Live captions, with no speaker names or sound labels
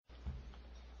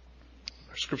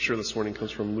Scripture this morning comes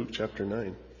from Luke chapter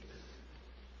 9.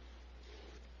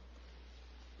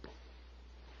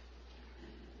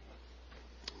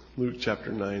 Luke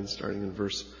chapter 9, starting in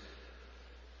verse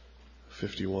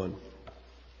 51.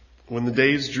 When the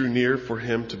days drew near for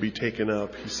him to be taken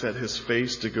up, he set his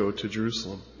face to go to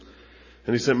Jerusalem.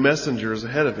 And he sent messengers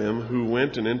ahead of him who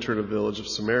went and entered a village of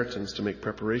Samaritans to make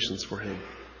preparations for him.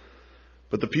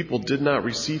 But the people did not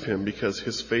receive him because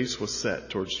his face was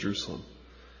set towards Jerusalem.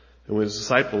 And when his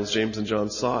disciples, James and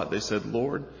John, saw it, they said,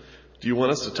 "Lord, do you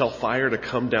want us to tell fire to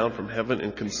come down from heaven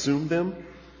and consume them?"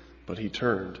 But he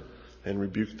turned and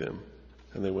rebuked them,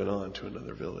 and they went on to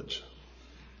another village.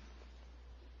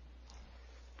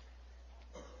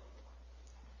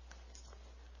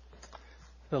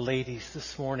 The ladies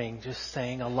this morning just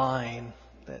sang a line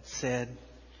that said,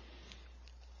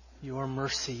 "Your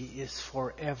mercy is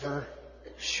forever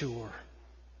sure."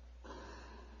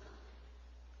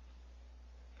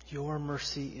 Your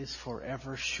mercy is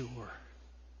forever sure.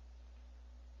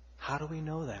 How do we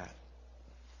know that?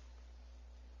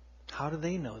 How do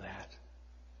they know that?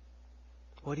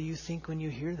 What do you think when you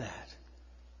hear that?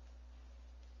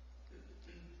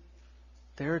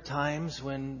 There are times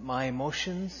when my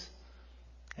emotions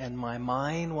and my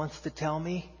mind wants to tell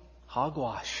me,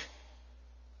 hogwash.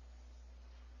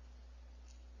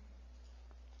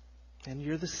 And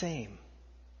you're the same.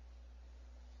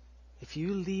 If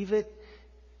you leave it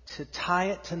to tie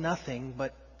it to nothing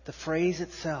but the phrase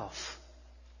itself,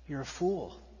 you're a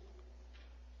fool.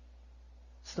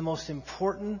 It's the most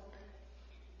important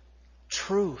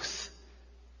truth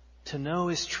to know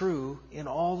is true in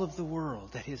all of the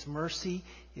world, that His mercy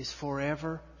is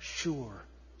forever sure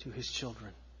to His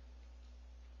children.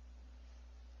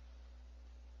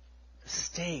 The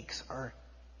stakes are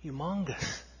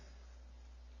humongous.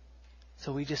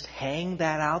 So we just hang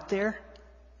that out there?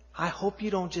 I hope you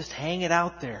don't just hang it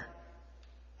out there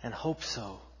and hope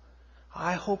so.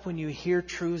 I hope when you hear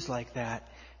truths like that,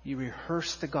 you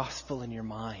rehearse the gospel in your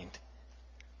mind.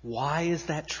 Why is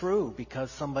that true?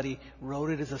 Because somebody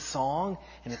wrote it as a song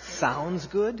and it sounds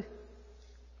good?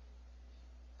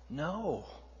 No.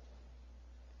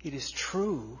 It is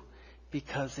true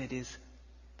because it is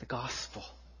the gospel.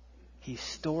 He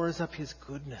stores up His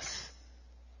goodness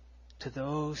to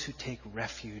those who take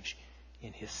refuge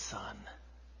in His Son.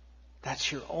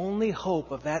 That's your only hope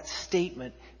of that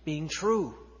statement being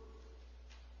true.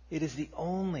 It is the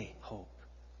only hope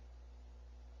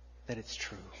that it's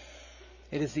true.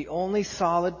 It is the only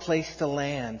solid place to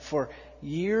land. For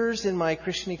years in my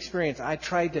Christian experience, I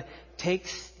tried to take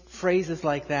phrases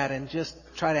like that and just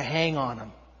try to hang on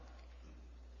them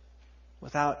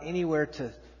without anywhere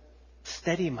to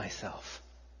steady myself.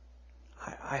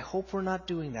 I hope we're not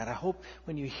doing that. I hope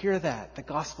when you hear that, the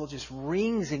gospel just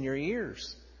rings in your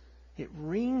ears. It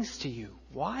rings to you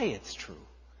why it's true.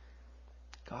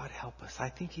 God help us. I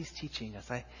think He's teaching us.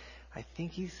 I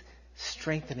think He's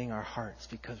strengthening our hearts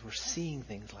because we're seeing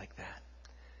things like that.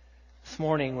 This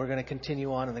morning we're going to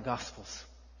continue on in the Gospels.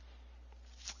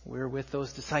 We're with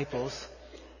those disciples.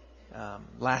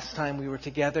 Last time we were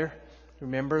together,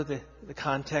 remember the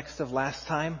context of last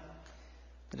time?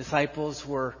 The disciples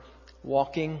were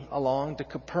walking along to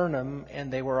Capernaum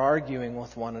and they were arguing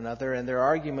with one another, and their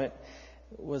argument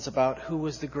was about who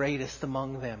was the greatest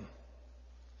among them.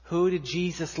 Who did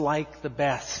Jesus like the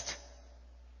best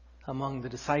among the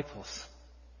disciples?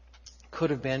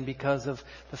 Could have been because of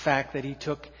the fact that He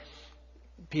took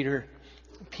Peter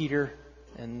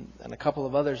and a couple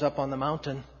of others up on the Mount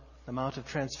of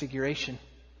Transfiguration.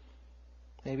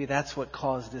 Maybe that's what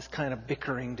caused this kind of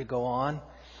bickering to go on.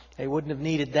 They wouldn't have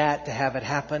needed that to have it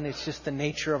happen. It's just the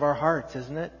nature of our hearts,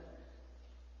 isn't it?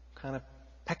 Kind of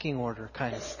pecking order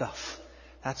kind of stuff.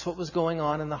 That's what was going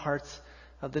on in the hearts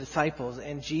of the disciples.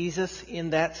 And Jesus,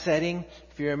 in that setting,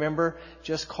 if you remember,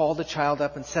 just called the child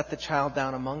up and set the child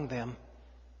down among them.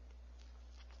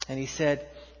 And He said,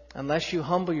 "Unless you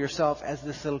humble yourself as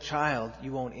this little child,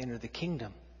 you won't enter the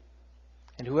kingdom.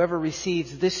 And whoever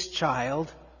receives this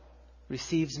child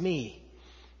receives me."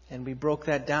 And we broke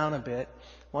that down a bit.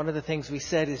 One of the things we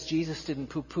said is Jesus didn't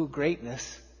poo-poo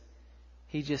greatness.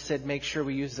 He just said make sure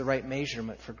we use the right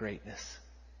measurement for greatness.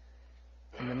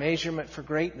 And the measurement for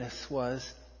greatness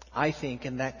was, I think,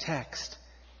 in that text,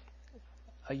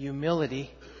 a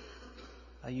humility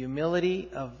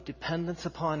of dependence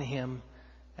upon Him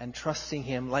and trusting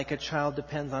Him like a child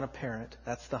depends on a parent.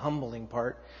 That's the humbling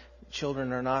part.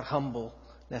 Children are not humble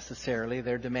necessarily.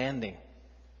 They're demanding.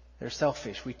 They're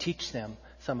selfish. We teach them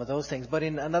some of those things. But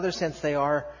in another sense, they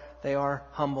are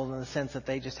humble in the sense that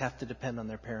they just have to depend on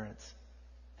their parents.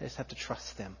 They just have to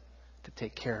trust them to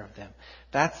take care of them.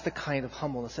 That's the kind of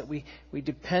humbleness that we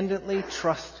dependently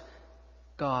trust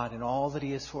God and all that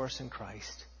He is for us in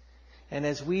Christ. And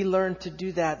as we learn to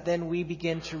do that, then we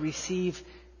begin to receive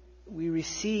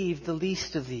the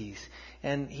least of these.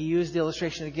 And he used the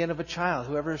illustration again of a child.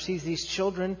 Whoever receives these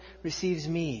children receives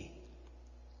me.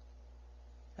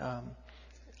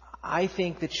 I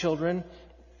think the children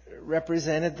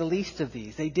represented the least of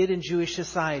these. They did in Jewish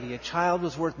society. A child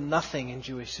was worth nothing in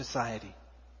Jewish society.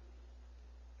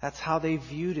 That's how they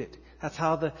viewed it. That's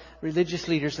how the religious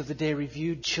leaders of the day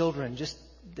reviewed children.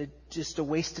 Just a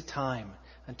waste of time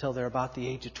until they're about the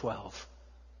age of 12.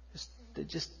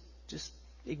 Just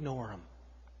ignore them.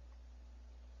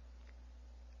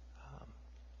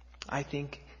 I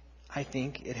think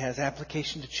it has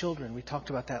application to children. We talked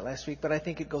about that last week, but I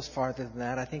think it goes farther than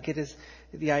that. I think it is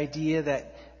the idea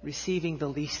that receiving the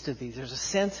least of these. There's a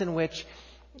sense in which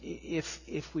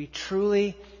if we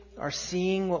truly are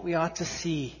seeing what we ought to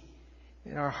see,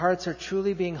 and our hearts are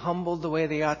truly being humbled the way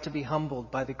they ought to be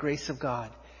humbled by the grace of God,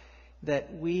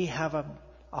 that we have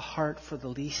a heart for the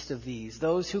least of these.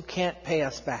 Those who can't pay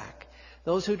us back.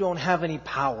 Those who don't have any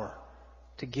power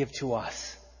to give to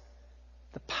us.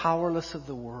 The powerless of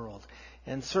the world.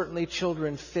 And certainly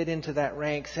children fit into that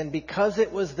ranks. And because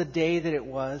it was the day that it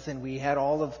was, and we had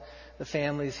all of the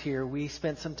families here, we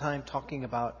spent some time talking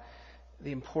about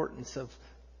the importance of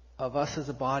us as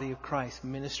a body of Christ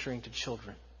ministering to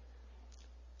children.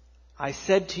 I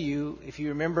said to you, if you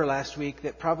remember last week,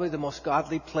 that probably the most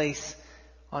godly place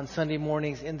on Sunday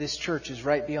mornings in this church is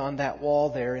right beyond that wall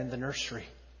there in the nursery.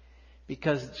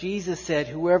 Because Jesus said,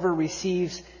 whoever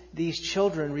receives these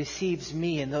children receives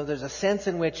me. And though there's a sense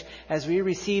in which as we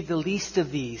receive the least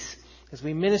of these, as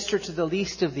we minister to the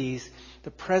least of these,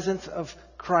 the presence of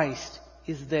Christ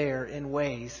is there in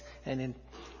ways and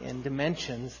in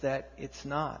dimensions that it's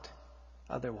not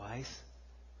otherwise.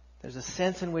 There's a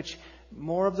sense in which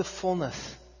more of the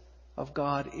fullness of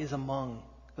God is among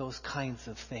those kinds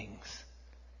of things.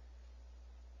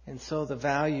 And so the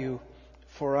value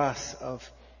for us of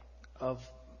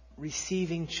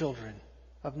receiving children,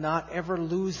 of not ever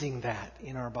losing that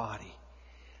in our body.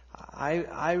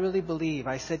 I really believe,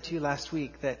 I said to you last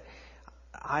week that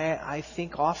I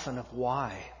think often of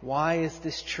why. Why is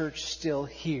this church still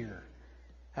here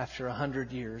after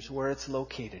 100 years, where it's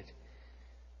located?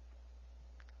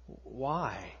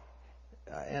 Why?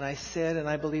 And I said, and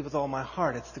I believe with all my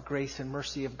heart, it's the grace and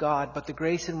mercy of God, but the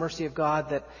grace and mercy of God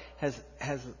that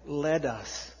has led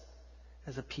us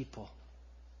as a people,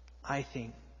 I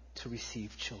think, to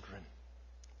receive children.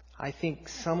 I think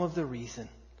some of the reason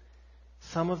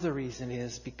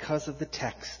is because of the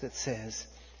text that says,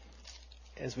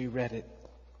 as we read it,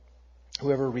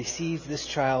 whoever receives this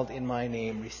child in my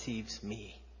name receives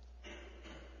me.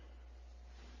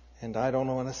 And I don't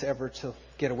want us ever to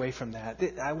get away from that.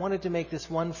 I wanted to make this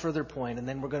one further point, and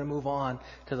then we're going to move on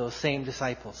to those same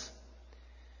disciples.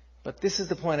 But this is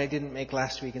the point I didn't make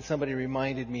last week, and somebody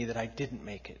reminded me that I didn't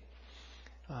make it.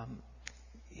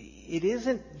 It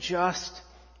isn't just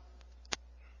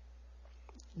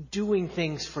doing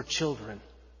things for children,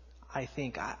 I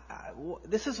think.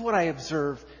 This is what I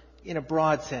observe in a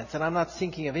broad sense, and I'm not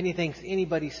thinking of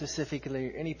anybody specifically,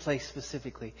 or any place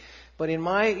specifically. But in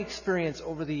my experience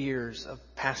over the years of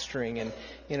pastoring and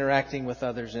interacting with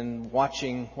others and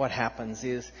watching what happens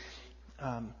is,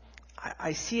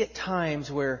 I see at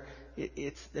times where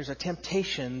there's a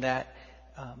temptation that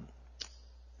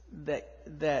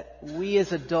we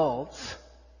as adults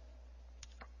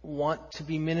want to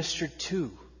be ministered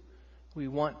to. We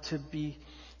want to be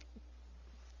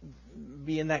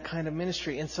in that kind of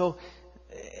ministry. And so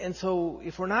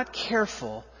if we're not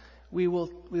careful, we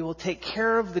will take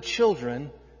care of the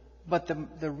children, but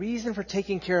the reason for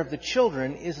taking care of the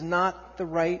children is not the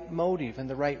right motive and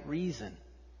the right reason.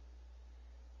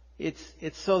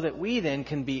 It's so that we then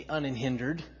can be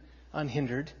unhindered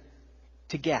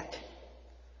to get.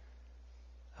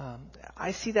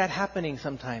 I see that happening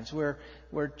sometimes where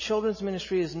children's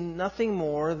ministry is nothing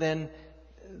more than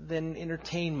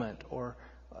entertainment or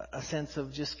a sense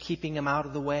of just keeping them out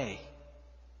of the way.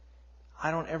 I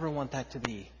don't ever want that to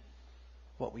be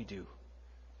what we do.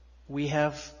 We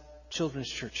have children's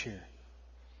church here.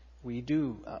 We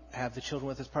do have the children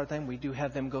with us part-time. We do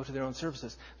have them go to their own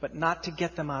services, but not to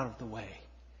get them out of the way.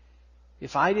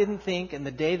 If I didn't think, and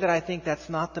the day that I think that's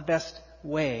not the best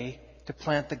way to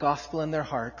plant the gospel in their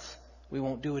hearts, we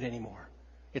won't do it anymore.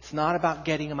 It's not about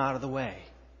getting them out of the way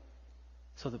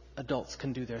so the adults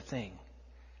can do their thing.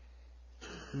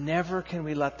 Never can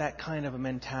we let that kind of a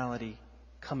mentality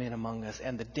come in among us,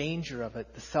 and the danger of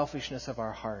it, the selfishness of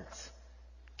our hearts,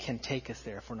 can take us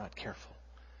there if we're not careful.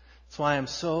 That's why I'm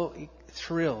so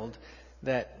thrilled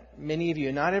that many of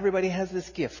you, not everybody has this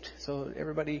gift,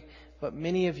 but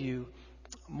many of you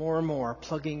more and more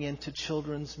plugging into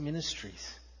children's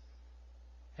ministries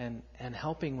and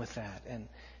helping with that, and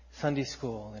Sunday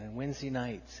school and Wednesday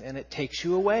nights. And it takes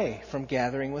you away from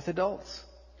gathering with adults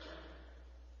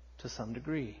to some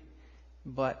degree.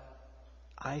 But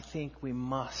I think we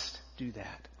must do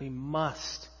that. We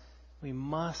must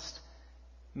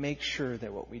make sure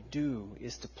that what we do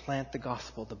is to plant the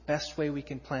gospel the best way we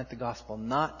can plant the gospel,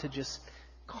 not to just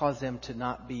cause them to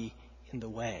not be in the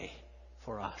way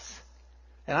for us.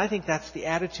 And I think that's the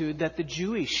attitude that the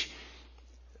Jewish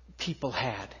people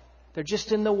had. They're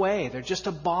just in the way. They're just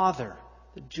a bother,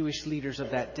 the Jewish leaders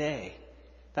of that day.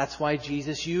 That's why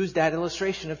Jesus used that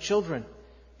illustration of children,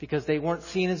 because they weren't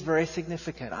seen as very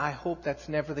significant. I hope that's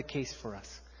never the case for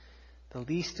us. The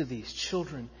least of these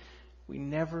children, we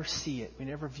never see it. We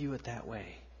never view it that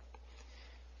way.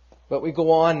 But we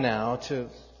go on now to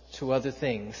other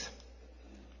things.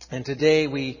 And today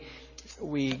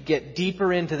we get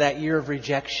deeper into that year of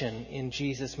rejection in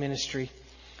Jesus' ministry.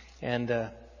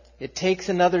 And it takes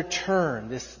another turn,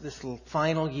 this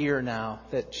final year now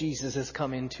that Jesus has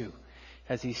come into,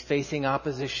 as he's facing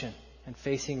opposition and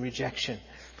facing rejection.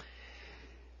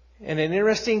 And an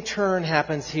interesting turn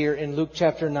happens here in Luke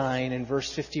chapter 9 and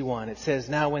verse 51. It says,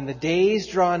 "Now when the days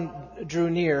drew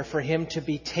near for him to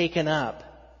be taken up,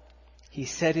 he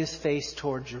set his face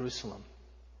toward Jerusalem."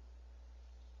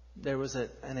 There was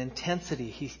an intensity.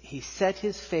 He set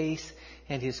his face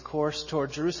and his course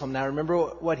toward Jerusalem. Now remember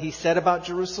what he said about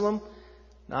Jerusalem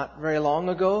not very long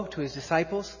ago to his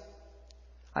disciples?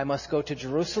 "I must go to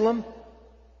Jerusalem.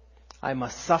 I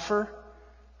must suffer.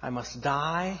 I must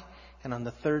die. And on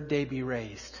the third day be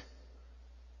raised."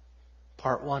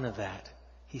 Part one of that,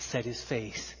 he set his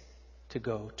face to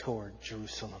go toward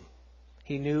Jerusalem.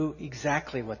 He knew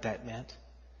exactly what that meant.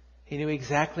 He knew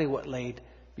exactly what laid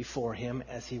before him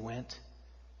as he went.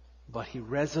 But he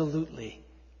resolutely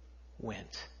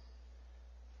went.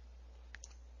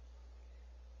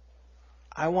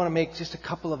 I want to make just a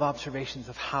couple of observations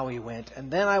of how he went.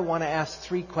 And then I want to ask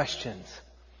 3 questions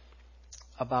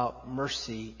about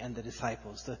mercy and the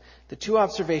disciples. The 2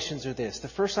 observations are this. The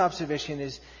first observation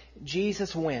is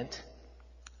Jesus went.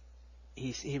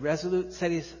 He resolutely set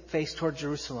his face toward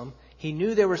Jerusalem. He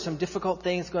knew there were some difficult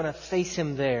things going to face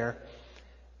him there,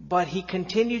 but he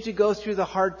continued to go through the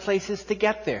hard places to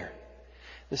get there.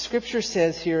 The scripture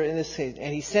says here in this case,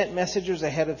 "And he sent messengers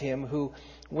ahead of him who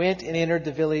went and entered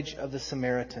the village of the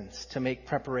Samaritans to make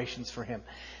preparations for him."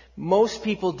 Most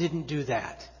people didn't do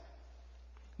that.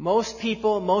 Most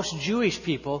Jewish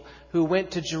people who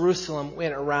went to Jerusalem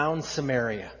went around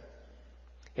Samaria.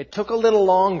 It took a little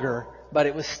longer, but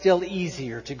it was still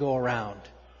easier to go around.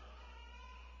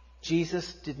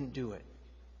 Jesus didn't do it.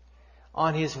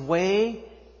 On his way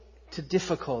to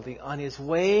difficulty, on his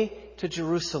way to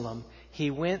Jerusalem,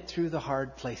 he went through the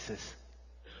hard places.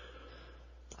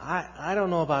 I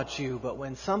don't know about you, but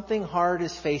when something hard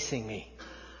is facing me,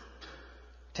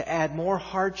 to add more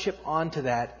hardship onto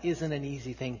that isn't an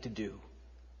easy thing to do.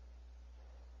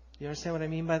 You understand what I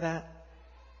mean by that?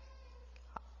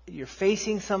 You're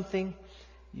facing something,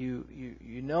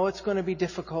 you know it's going to be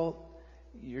difficult.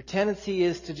 Your tendency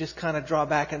is to just kind of draw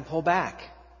back and pull back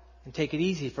and take it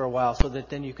easy for a while so that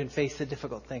then you can face the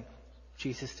difficult thing.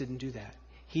 Jesus didn't do that.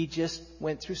 He just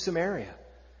went through Samaria.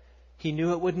 He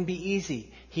knew it wouldn't be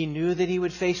easy. He knew that he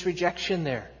would face rejection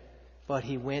there. But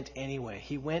he went anyway.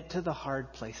 He went to the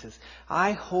hard places.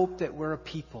 I hope that we're a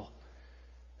people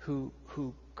who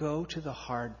go to the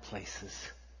hard places.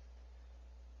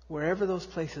 Wherever those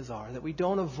places are, that we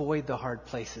don't avoid the hard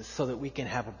places so that we can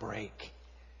have a break.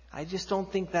 I just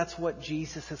don't think that's what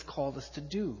Jesus has called us to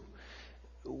do.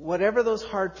 Whatever those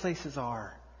hard places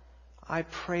are, I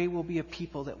pray we'll be a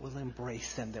people that will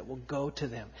embrace them, that will go to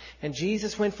them. And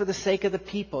Jesus went for the sake of the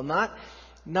people, not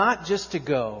just to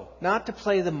go, not to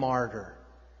play the martyr.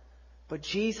 But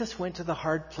Jesus went to the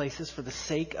hard places for the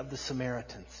sake of the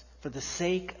Samaritans, for the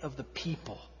sake of the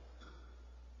people.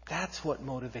 That's what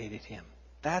motivated him.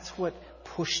 That's what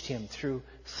pushed him through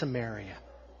Samaria.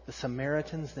 The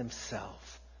Samaritans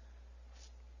themselves.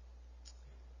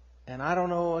 And I don't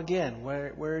know, again,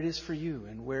 where it is for you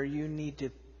and where you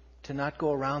need to not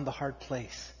go around the hard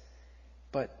place.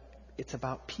 But it's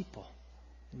about people,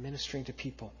 ministering to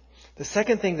people. The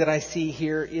second thing that I see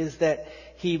here is that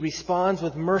he responds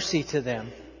with mercy to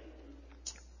them.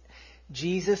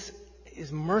 Jesus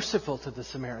is merciful to the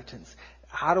Samaritans.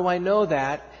 How do I know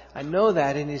that? I know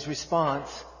that in his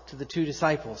response to the 2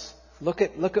 disciples. Look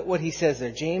at what he says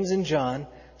there. James and John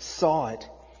saw it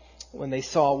when they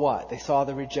saw what? They saw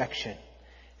the rejection.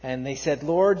 And they said,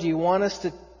 "Lord, do you want us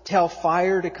to tell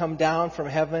fire to come down from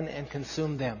heaven and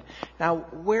consume them?" Now,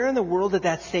 where in the world did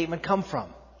that statement come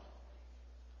from?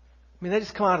 I mean, they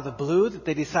just come out of the blue that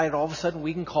they decided all of a sudden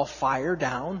we can call fire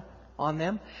down on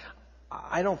them?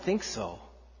 I don't think so.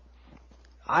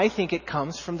 I think it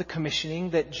comes from the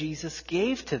commissioning that Jesus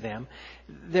gave to them.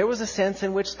 There was a sense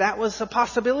in which that was a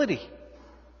possibility.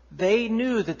 They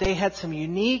knew that they had some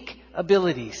unique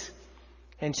abilities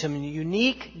and some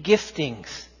unique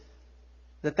giftings,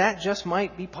 that just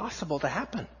might be possible to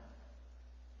happen.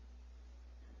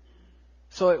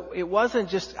 So it wasn't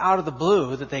just out of the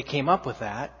blue that they came up with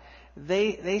that.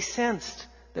 They sensed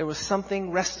there was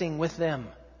something resting with them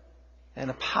and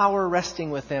a power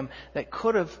resting with them that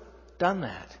could have done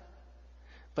that.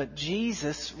 But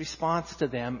Jesus' response to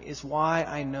them is why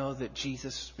I know that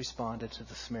Jesus responded to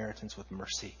the Samaritans with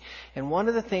mercy. And one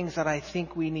of the things that I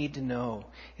think we need to know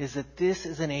is that this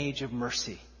is an age of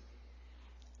mercy.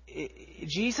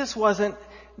 Jesus wasn't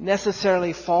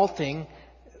necessarily faulting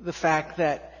the fact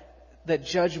that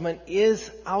judgment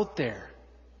is out there.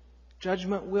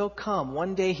 Judgment will come.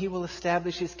 One day He will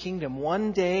establish His kingdom.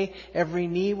 One day every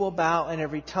knee will bow and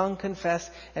every tongue confess.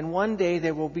 And one day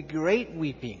there will be great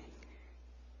weeping.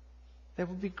 There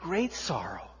will be great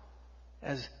sorrow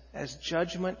as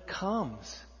judgment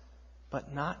comes.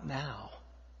 But not now.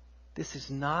 This is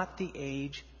not the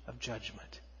age of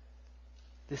judgment.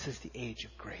 This is the age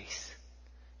of grace.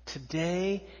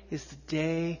 Today is the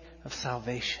day of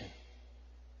salvation.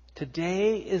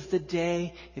 Today is the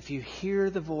day, if you hear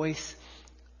the voice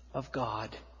of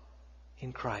God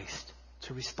in Christ,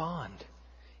 to respond.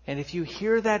 And if you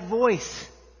hear that voice,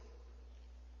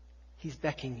 He's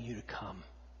beckoning you to come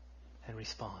and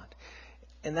respond.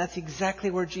 And that's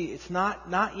exactly where it's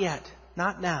not yet,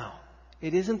 not now.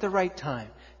 It isn't the right time.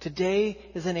 Today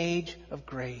is an age of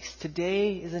grace.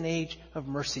 Today is an age of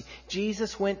mercy.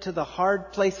 Jesus went to the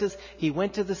hard places. He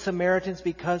went to the Samaritans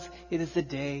because it is the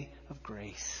day of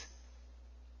grace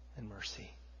and mercy.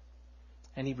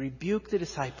 And He rebuked the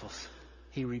disciples.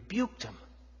 He rebuked them.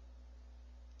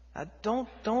 Now,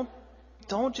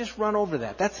 don't just run over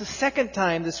that. That's the second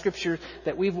time the scripture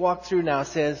that we've walked through now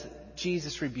says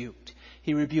Jesus rebuked.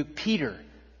 He rebuked Peter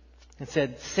and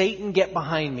said, "Satan, get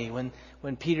behind me,"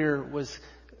 when Peter was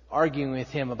arguing with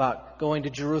him about going to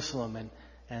Jerusalem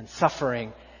and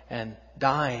suffering and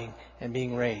dying and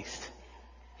being raised.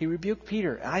 He rebuked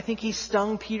Peter. I think he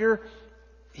stung Peter.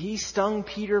 He stung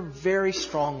Peter very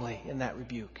strongly in that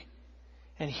rebuke.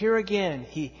 And here again,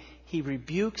 he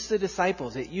rebukes the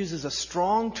disciples. It uses a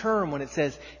strong term when it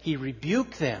says He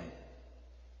rebuked them.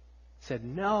 He said,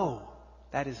 no,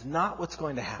 that is not what's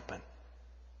going to happen.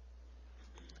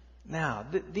 Now,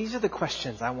 these are the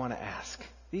questions I want to ask.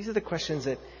 These are the questions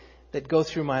that go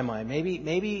through my mind.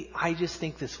 Maybe I just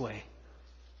think this way,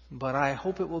 but I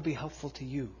hope it will be helpful to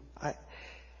you.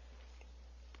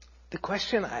 The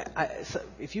question,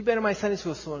 if you've been in my Sunday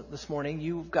school this morning,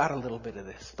 you've got a little bit of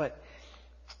this. But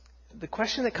the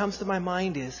question that comes to my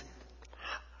mind is,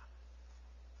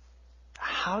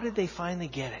 how did they finally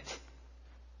get it?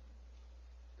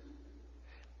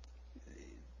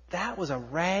 That was a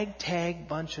ragtag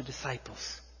bunch of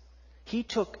disciples. He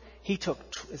took,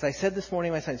 as I said this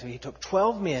morning in my Sunday school, he took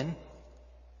 12 men,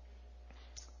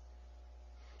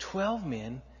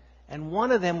 and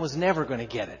one of them was never going to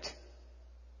get it.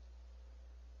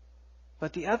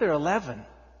 But the other 11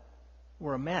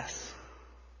 were a mess.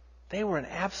 They were an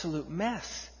absolute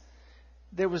mess.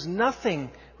 There was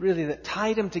nothing really that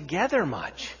tied them together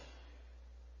much.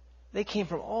 They came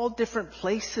from all different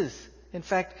places. In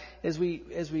fact, as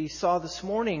we saw this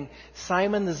morning,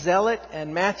 Simon the Zealot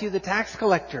and Matthew the tax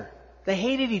collector, they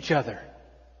hated each other.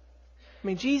 I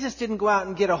mean, Jesus didn't go out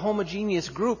and get a homogeneous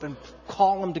group and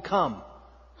call them to come.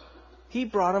 He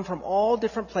brought them from all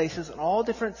different places and all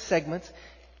different segments,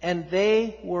 and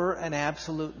they were an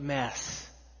absolute mess.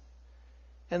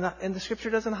 And the Scripture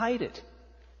doesn't hide it.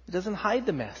 It doesn't hide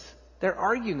the mess. They're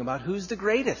arguing about who's the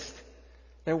greatest.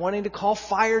 They're wanting to call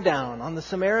fire down on the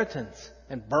Samaritans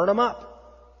and burn them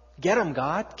up. Get them,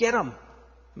 God. Get them.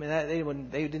 I mean,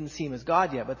 they didn't see Him as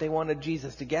God yet, but they wanted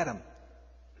Jesus to get them.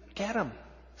 Get them.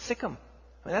 Sick them.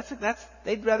 I mean,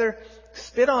 they'd rather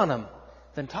spit on Him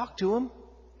than talk to Him.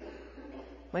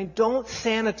 I mean, don't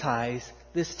sanitize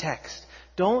this text.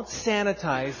 Don't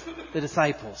sanitize the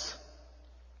disciples.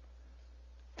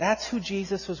 That's who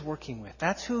Jesus was working with.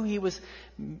 That's who He was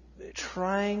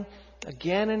trying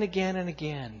again and again and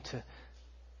again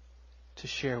to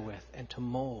share with and to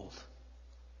mold.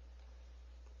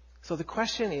 So the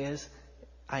question is,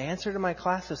 I answered in my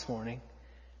class this morning,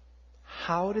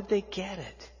 how did they get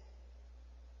it?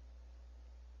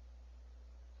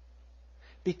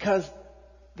 Because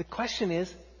the question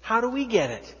is, how do we get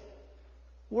it?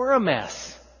 We're a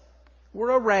mess.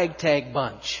 We're a ragtag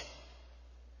bunch.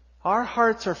 Our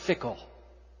hearts are fickle.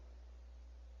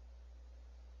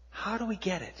 How do we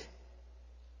get it?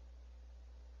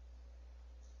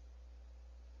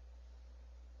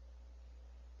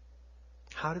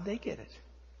 How did they get it?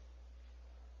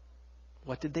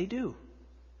 What did they do?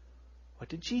 What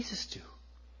did Jesus do?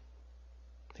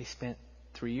 They spent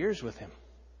 3 years with him.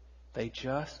 They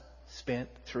just spent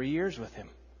 3 years with him.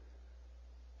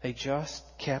 They just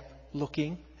kept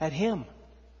looking at him.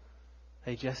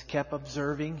 They just kept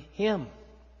observing him.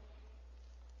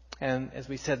 And as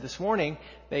we said this morning,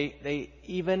 it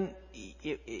even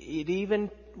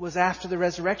was after the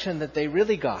resurrection that they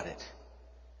really got it.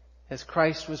 As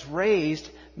Christ was raised,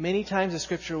 many times the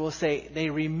Scripture will say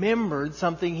they remembered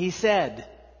something he said.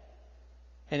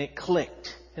 And it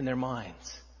clicked in their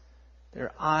minds.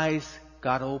 Their eyes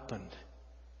got opened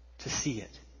to see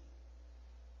it.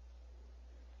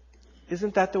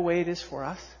 Isn't that the way it is for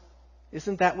us?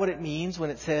 Isn't that what it means when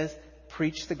it says,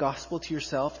 preach the gospel to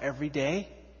yourself every day?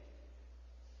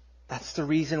 That's the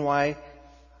reason why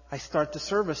I start the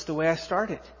service the way I start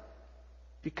it.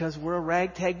 Because we're a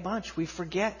ragtag bunch. We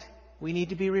forget. We need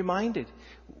to be reminded.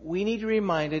 We need to be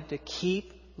reminded to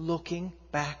keep looking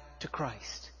back to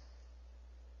Christ.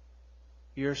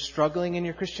 You're struggling in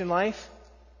your Christian life?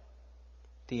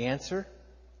 The answer?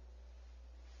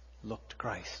 Look to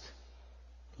Christ.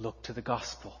 Look to the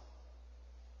gospel.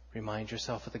 Remind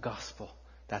yourself of the gospel.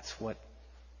 That's what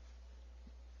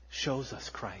shows us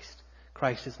Christ.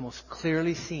 Christ is most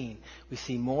clearly seen. We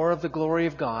see more of the glory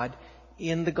of God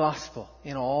in the gospel,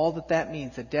 in all that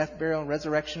means, the death, burial, and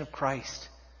resurrection of Christ,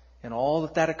 and all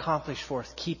that accomplished for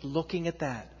us. Keep looking at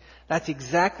that. That's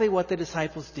exactly what the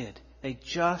disciples did. They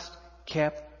just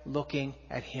kept looking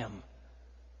at him.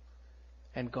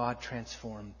 And God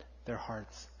transformed their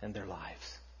hearts and their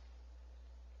lives.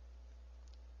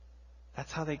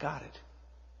 That's how they got it.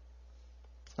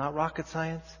 It's not rocket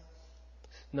science.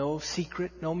 No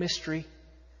secret, no mystery.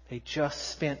 They just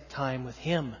spent time with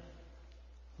him,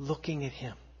 looking at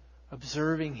him,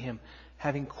 observing him,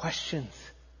 having questions,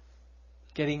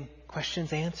 getting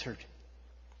questions answered.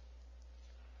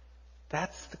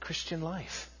 That's the Christian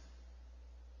life.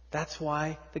 That's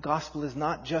why the gospel is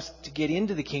not just to get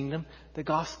into the kingdom. The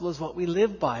gospel is what we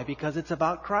live by because it's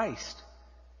about Christ.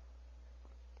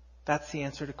 That's the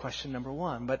answer to question number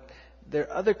one. But there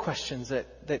are other questions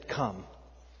that come.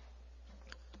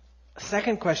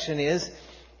 Second question is,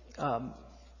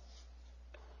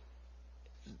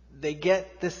 they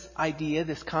get this idea,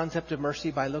 this concept of mercy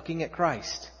by looking at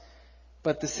Christ.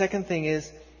 But the second thing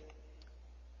is,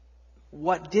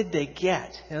 what did they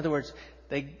get? In other words,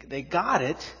 they got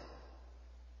it,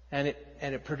 and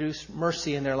it produced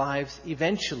mercy in their lives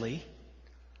eventually.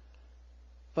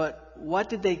 But what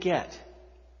did they get?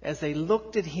 As they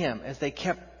looked at him, as they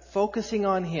kept focusing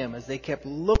on him, as they kept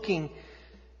looking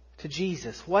to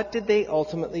Jesus, what did they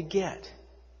ultimately get?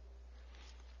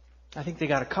 I think they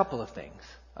got a couple of things.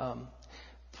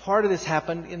 Part of this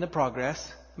happened in the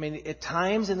progress. I mean, at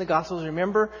times in the Gospels,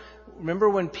 remember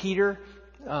when Peter,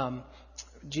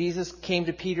 Jesus came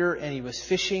to Peter and he was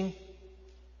fishing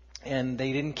and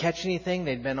they didn't catch anything.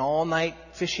 They'd been all night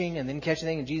fishing and didn't catch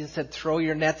anything. And Jesus said, throw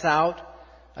your nets out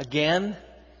again.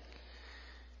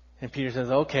 And Peter says,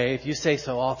 okay, if you say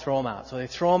so, I'll throw them out. So they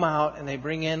throw them out and they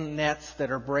bring in nets that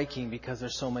are breaking because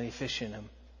there's so many fish in them.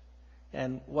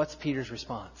 And what's Peter's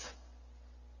response?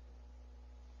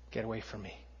 Get away from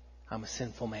me. I'm a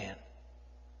sinful man.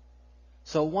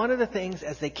 So one of the things,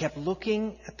 as they kept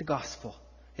looking at the gospel,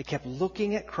 they kept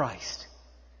looking at Christ,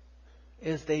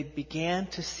 is they began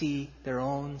to see their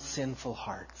own sinful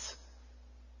hearts.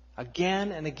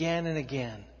 Again and again and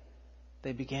again,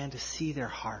 they began to see their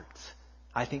hearts.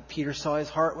 I think Peter saw his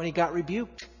heart when he got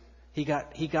rebuked. He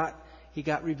got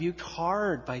rebuked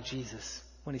hard by Jesus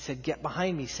when he said, "Get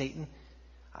behind me, Satan."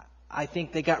 I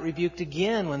think they got rebuked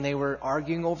again when they were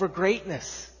arguing over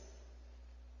greatness.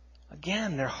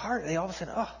 Again, their heart, they all of a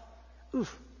sudden,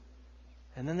 oof.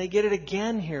 And then they get it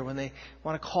again here when they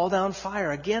want to call down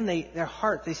fire. Again, their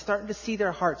heart, they're starting to see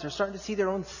their hearts. They're starting to see their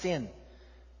own sin.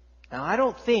 Now, I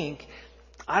don't think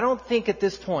at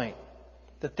this point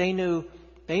that they knew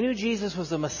Jesus was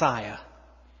the Messiah.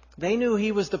 They knew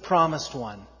he was the promised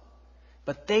one.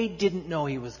 But they didn't know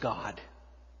he was God.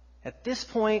 At this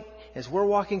point, as we're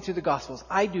walking through the Gospels,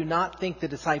 I do not think the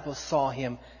disciples saw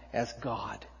him as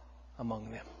God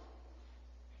among them.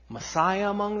 Messiah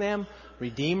among them,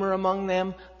 Redeemer among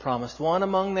them, Promised One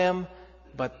among them,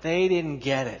 but they didn't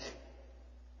get it,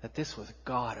 that this was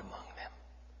God among them.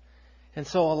 And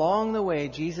so along the way,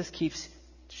 Jesus keeps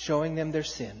showing them their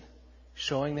sin,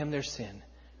 showing them their sin,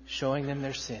 showing them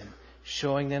their sin,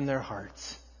 showing them their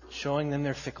hearts, showing them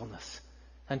their fickleness,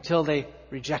 until they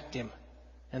reject him.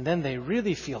 And then they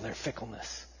really feel their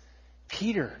fickleness.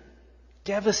 Peter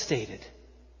devastated.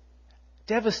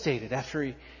 Devastated after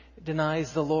he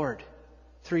denies the Lord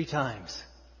 3 times.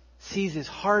 Sees his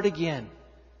heart again.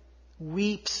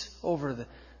 Weeps over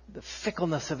the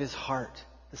fickleness of his heart.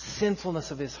 The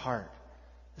sinfulness of his heart.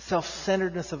 The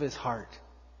self-centeredness of his heart.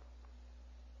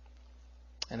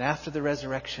 And after the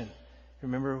resurrection,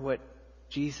 remember what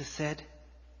Jesus said?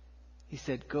 He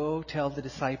said, go tell the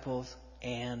disciples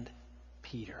and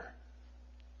Peter.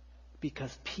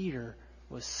 Because Peter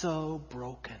was so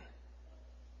broken.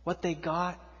 What they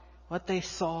got, what they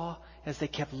saw as they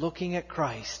kept looking at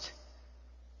Christ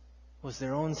was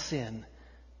their own sin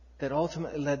that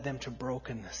ultimately led them to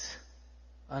brokenness,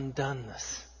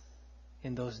 undoneness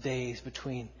in those days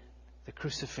between the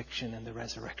crucifixion and the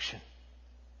resurrection.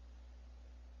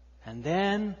 And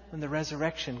then when the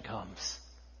resurrection comes,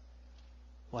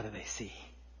 what do they see?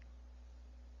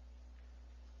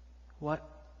 What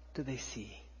do they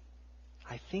see?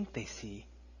 I think they see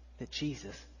that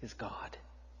Jesus is God.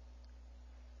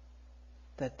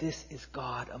 That this is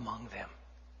God among them.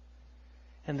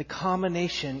 And the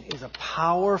combination is a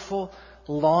powerful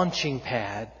launching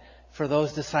pad for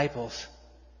those disciples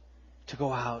to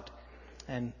go out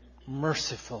and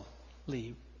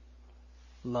mercifully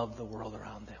love the world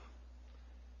around them.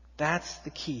 That's the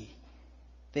key.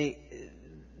 They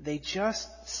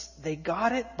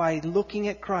got it by looking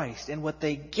at Christ. And what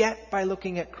they get by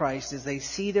looking at Christ is they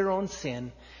see their own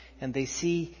sin and they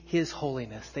see His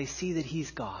holiness. They see that He's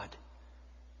God.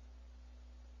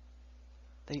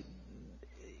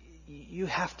 You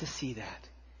have to see that.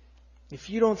 If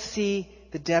you don't see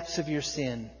the depths of your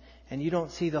sin and you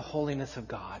don't see the holiness of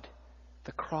God,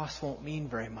 the cross won't mean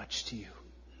very much to you.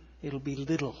 It'll be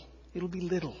little. It'll be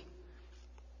little.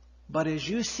 But as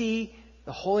you see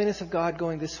the holiness of God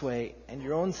going this way and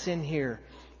your own sin here,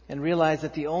 and realize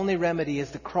that the only remedy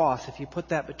is the cross, if you put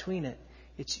that between it,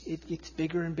 it gets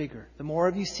bigger and bigger. The more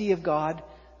you see of God,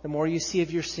 the more you see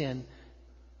of your sin,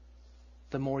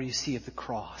 the more you see of the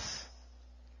cross.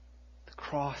 The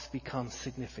cross becomes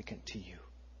significant to you.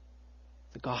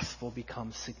 The gospel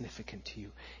becomes significant to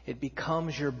you. It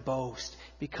becomes your boast,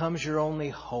 becomes your only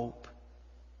hope.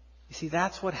 You see,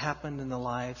 that's what happened in the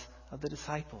lives of the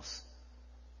disciples.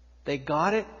 They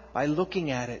got it by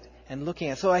looking at it and looking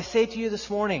at it. So I say to you this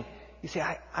morning, you say,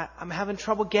 I'm having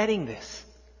trouble getting this.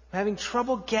 I'm having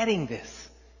trouble getting this.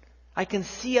 I can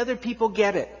see other people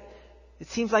get it. It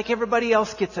seems like everybody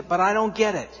else gets it, but I don't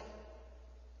get it.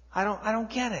 I don't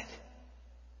get it.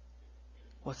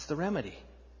 What's the remedy?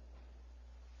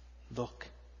 Look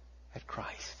at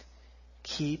Christ.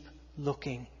 Keep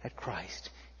looking at Christ.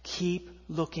 Keep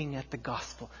looking at the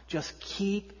gospel. Just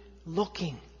keep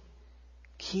looking.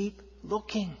 Keep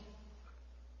looking.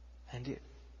 And it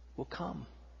will come.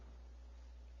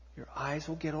 Your eyes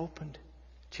will get opened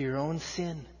to your own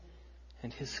sin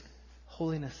and His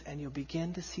holiness, and you'll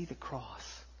begin to see the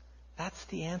cross. That's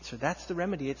the answer. That's the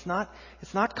remedy. It's not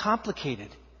complicated.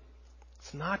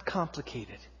 It's not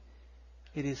complicated.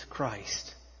 It is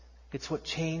Christ. It's what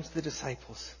changed the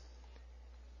disciples.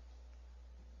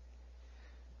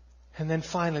 And then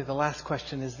finally, the last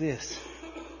question is this.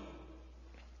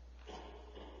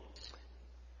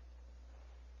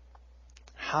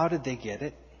 How did they get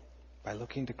it? By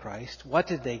looking to Christ. What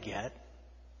did they get?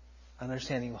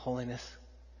 Understanding holiness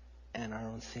and our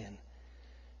own sin.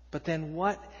 But then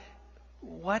what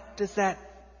does that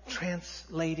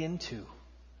translate into?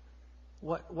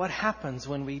 What happens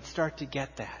when we start to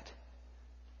get that?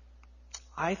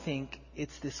 I think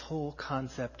it's this whole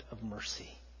concept of mercy.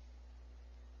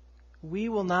 We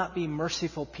will not be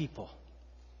merciful people.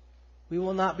 We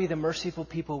will not be the merciful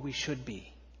people we should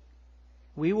be.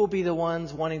 We will be the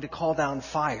ones wanting to call down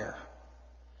fire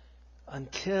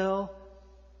until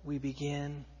we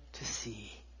begin to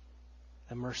see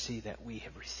the mercy that we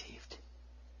have received.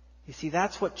 You see,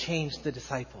 that's what changed the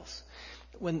disciples.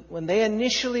 When they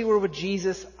initially were with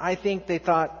Jesus, I think they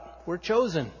thought, we're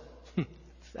chosen.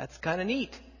 That's kind of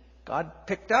neat. God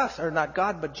picked us. Or not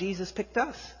God, but Jesus picked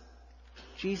us.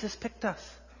 Jesus picked us.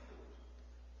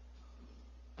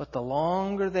 But the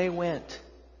longer they went,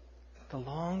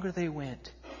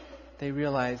 they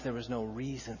realized there was no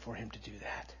reason for Him to do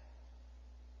that.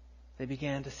 They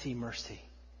began to see mercy.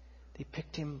 They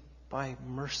picked Him by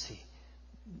mercy.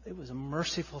 It was a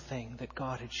merciful thing that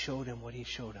God had showed him what He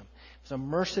showed him. It was a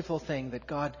merciful thing that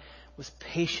God was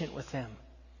patient with them.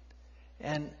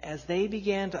 And as they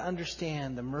began to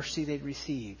understand the mercy they'd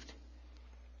received,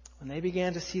 when they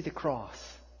began to see the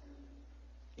cross,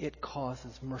 it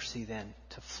causes mercy then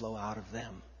to flow out of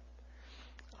them.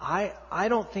 I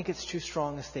don't think it's too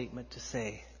strong a statement to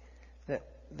say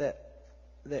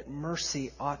that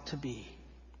mercy ought to be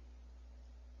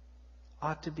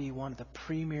ought to be one of the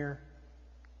premier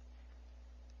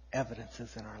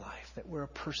evidences in our life that we're a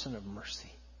person of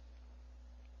mercy.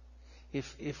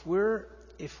 If we're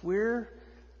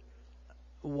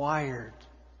wired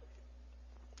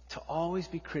to always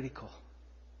be critical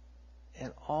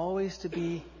and always to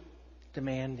be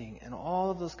demanding and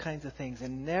all of those kinds of things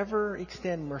and never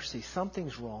extend mercy,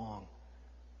 something's wrong.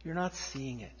 You're not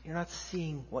seeing it. You're not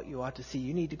seeing what you ought to see.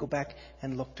 You need to go back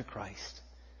and look to Christ.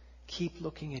 Keep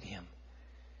looking at Him.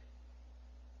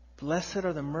 Blessed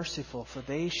are the merciful, for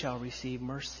they shall receive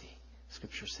mercy,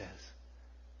 Scripture says.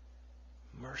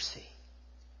 Mercy.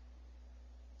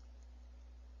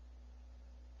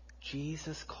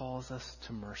 Jesus calls us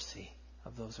to mercy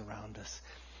of those around us.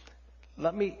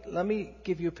 Let me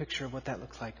give you a picture of what that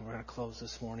looks like, and we're going to close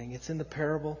this morning. It's in the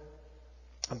parable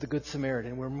of the Good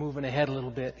Samaritan. We're moving ahead a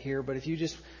little bit here, but if you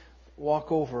just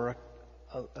walk over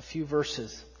a few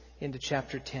verses into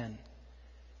chapter 10,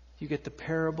 you get the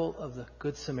parable of the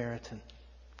Good Samaritan.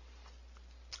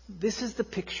 This is the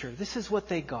picture. This is what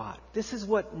they got. This is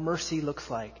what mercy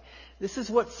looks like. This is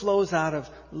what flows out of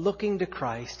looking to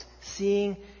Christ,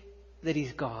 seeing that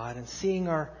He's God, and seeing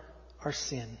our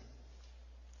sin.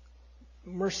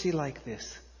 Mercy like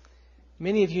this.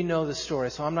 Many of you know the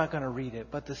story, so I'm not going to read it,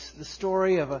 but the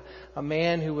story of a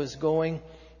man who was going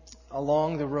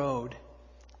along the road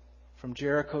from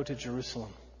Jericho to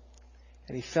Jerusalem.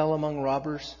 And he fell among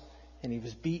robbers, and he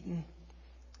was beaten.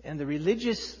 And the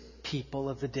religious people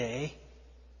of the day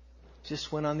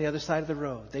just went on the other side of the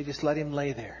road. They just let him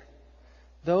lay there.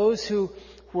 Those who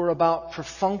were about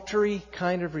perfunctory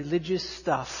kind of religious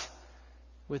stuff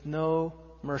with no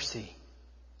mercy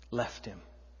left him.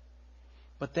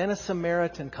 But then a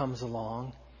Samaritan comes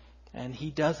along, and he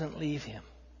doesn't leave him.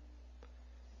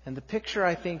 And the picture,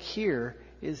 I think, here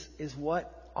is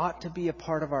what ought to be a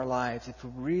part of our lives if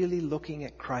we're really looking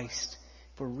at Christ,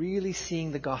 if we're really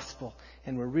seeing the gospel,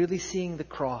 and we're really seeing the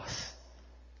cross.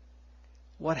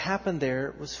 What happened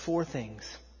there was 4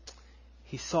 things.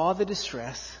 He saw the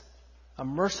distress. A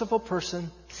merciful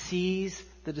person sees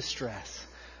the distress.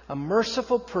 A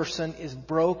merciful person is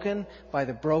broken by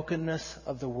the brokenness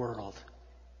of the world.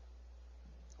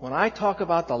 When I talk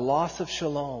about the loss of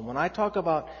shalom, when I talk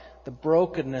about the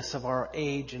brokenness of our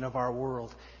age and of our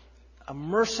world, a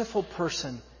merciful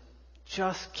person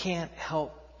just can't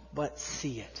help but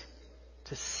see it.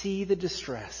 To see the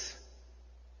distress.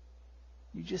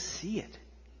 You just see it.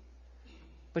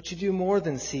 But you do more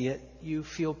than see it. You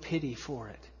feel pity for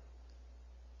it.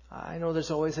 I know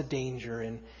there's always a danger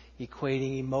in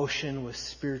equating emotion with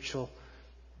spiritual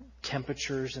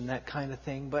temperatures and that kind of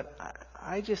thing, but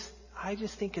I just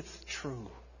think it's true.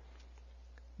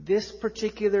 This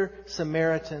particular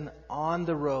Samaritan on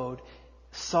the road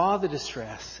saw the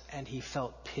distress and he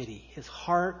felt pity. His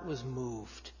heart was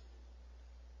moved.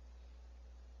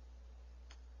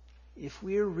 If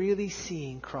we're really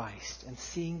seeing Christ and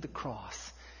seeing the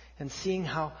cross and seeing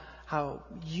how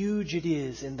huge it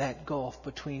is in that gulf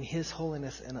between His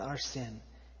holiness and our sin,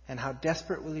 and how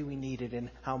desperately we need it, and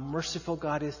how merciful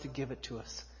God is to give it to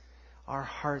us, our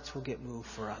hearts will get moved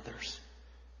for others.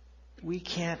 We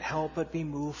can't help but be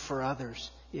moved for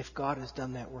others if God has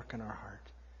done that work in our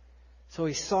heart. So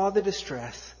he saw the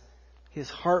distress, his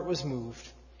heart was moved,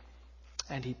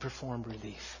 and he performed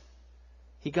relief.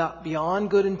 He got beyond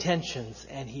good intentions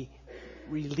and he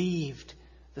relieved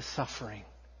the suffering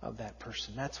of that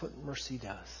person. That's what mercy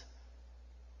does.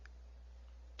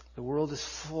 The world is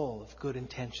full of good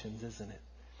intentions, isn't it?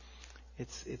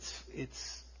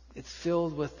 It's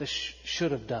filled with the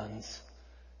should have dones,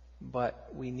 but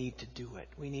we need to do it.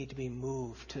 We need to be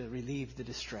moved to relieve the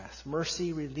distress.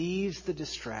 Mercy relieves the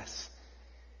distress.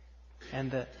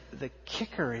 And the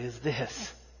kicker is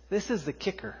this. This is the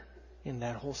kicker in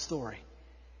that whole story.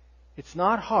 It's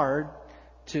not hard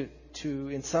to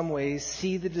in some ways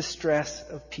see the distress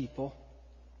of people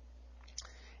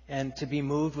and to be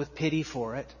moved with pity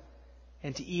for it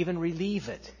and to even relieve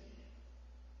it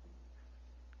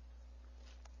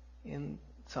in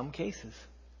some cases.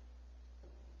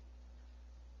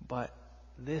 But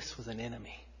this was an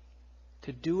enemy.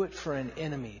 To do it for an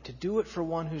enemy, to do it for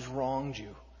one who's wronged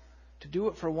you, to do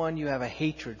it for one you have a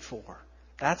hatred for.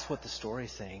 That's what the story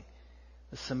is saying.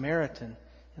 The Samaritan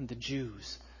and the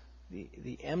Jews,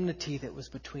 the enmity that was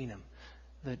between them.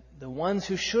 The ones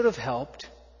who should have helped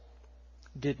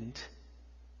didn't.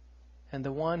 And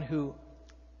the one who,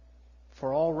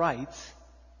 for all rights,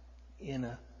 in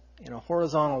a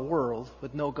horizontal world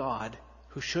with no God,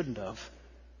 who shouldn't have,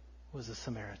 was a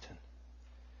Samaritan.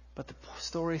 But the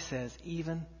story says,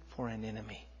 even for an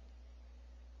enemy,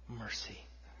 mercy.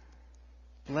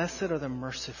 Blessed are the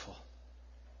merciful.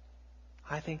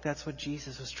 I think that's what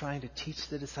Jesus was trying to teach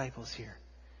the disciples here.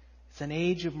 It's an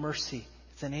age of mercy.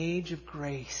 It's an age of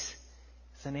grace.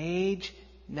 It's an age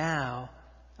now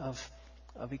of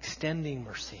extending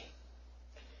mercy,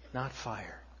 not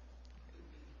fire.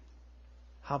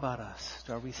 How about us?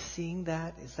 Are we seeing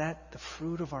that? Is that the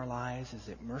fruit of our lives? Is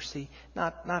it mercy?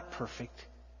 Not perfect.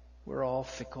 We're all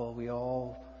fickle. We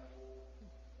all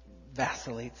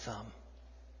vacillate some.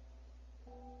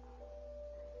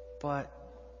 But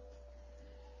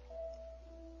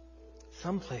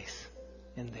someplace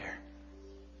in there,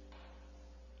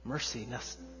 mercy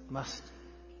must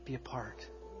be a part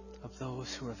of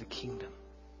those who are the kingdom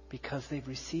because they've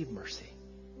received mercy.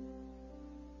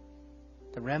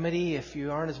 The remedy, if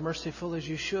you aren't as merciful as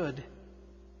you should,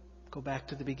 go back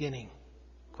to the beginning.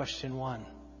 Question 1.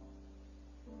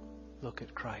 Look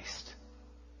at Christ.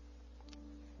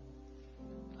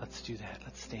 Let's do that.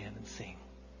 Let's stand and sing.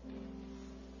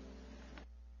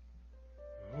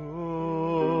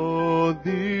 Holy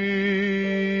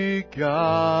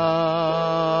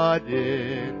God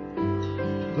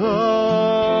in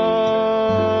love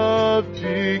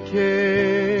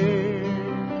became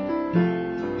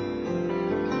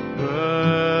perfect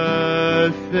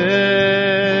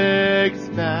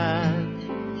man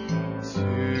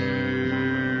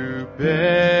to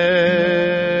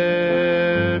bear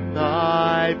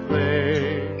my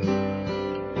place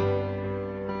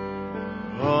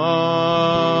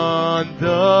on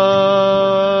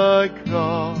the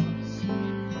cross.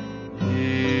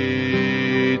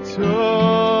 He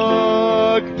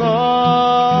took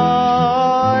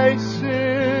my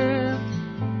sin.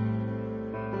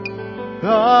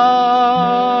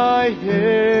 By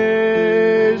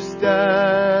his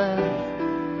death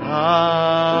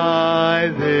I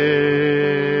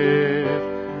live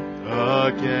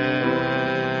again.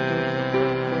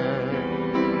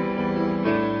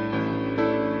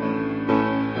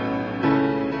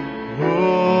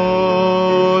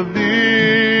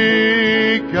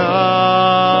 Holy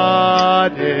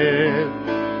God in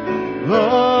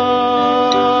love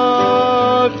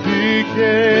became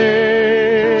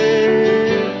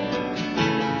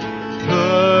perfect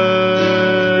man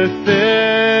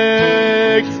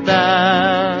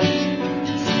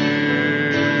to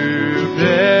bear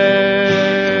my place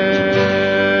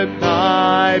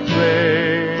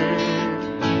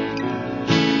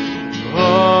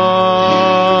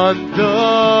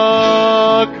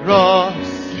on the cross.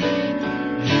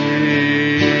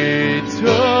 He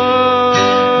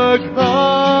took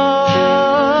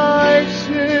my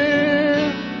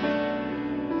sin.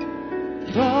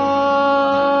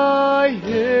 By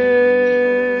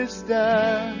his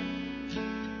death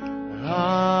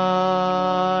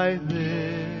I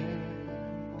live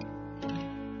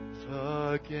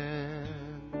again.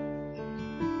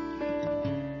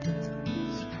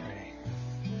 Let's pray.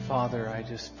 Father, I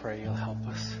just pray you'll help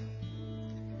us.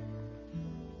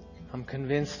 I'm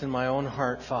convinced in my own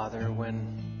heart, Father,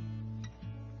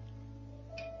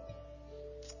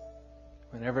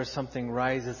 whenever something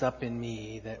rises up in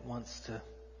me that wants to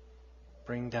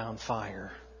bring down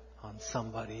fire on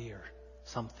somebody or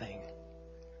something,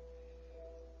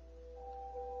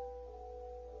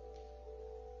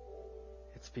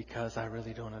 it's because I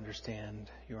really don't understand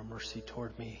your mercy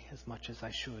toward me as much as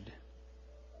I should.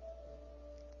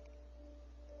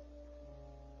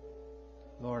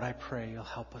 Lord, I pray you'll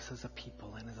help us as a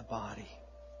people and as a body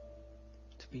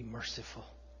to be merciful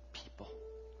people.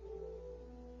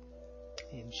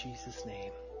 In Jesus'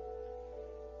 name.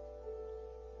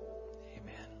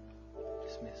 Amen.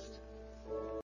 Dismissed.